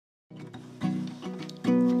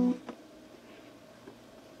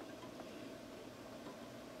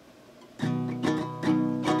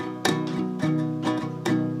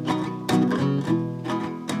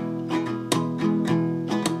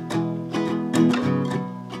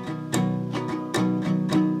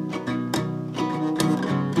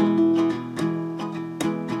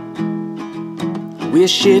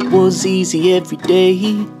Wish it was easy every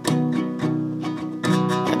day.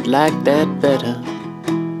 I'd like that better.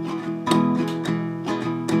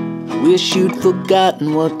 Wish you'd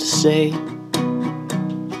forgotten what to say.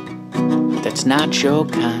 That's not your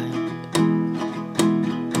kind.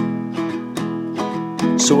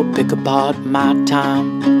 So I pick apart my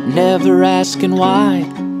time, never asking why.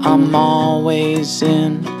 I'm always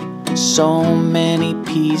in so many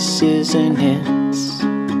pieces, and it's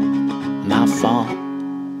my fault.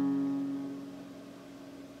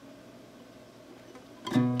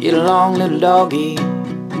 Get along, little doggy,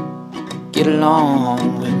 get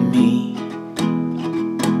along with me.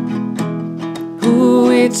 Ooh,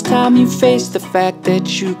 it's time you face the fact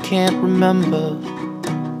that you can't remember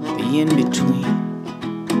the in-between.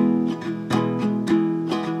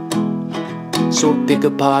 So I pick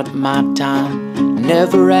apart my time,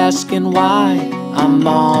 never asking why. I'm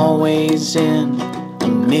always in a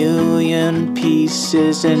million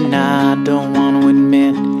pieces, and I don't want to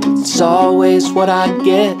admit it's always what I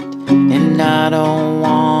get. And I don't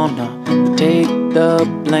wanna take the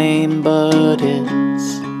blame, but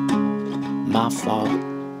it's my fault.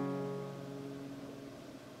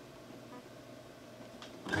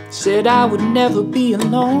 Said I would never be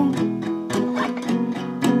alone,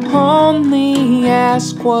 only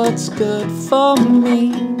ask what's good for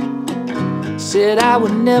me. Said I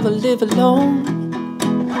would never live alone,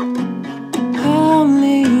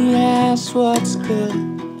 only ask what's good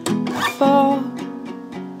for.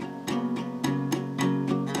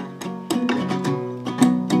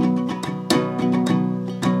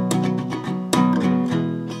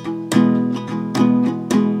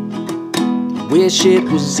 Wish it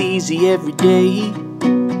was easy every day,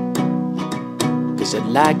 'cause I'd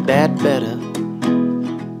like that better.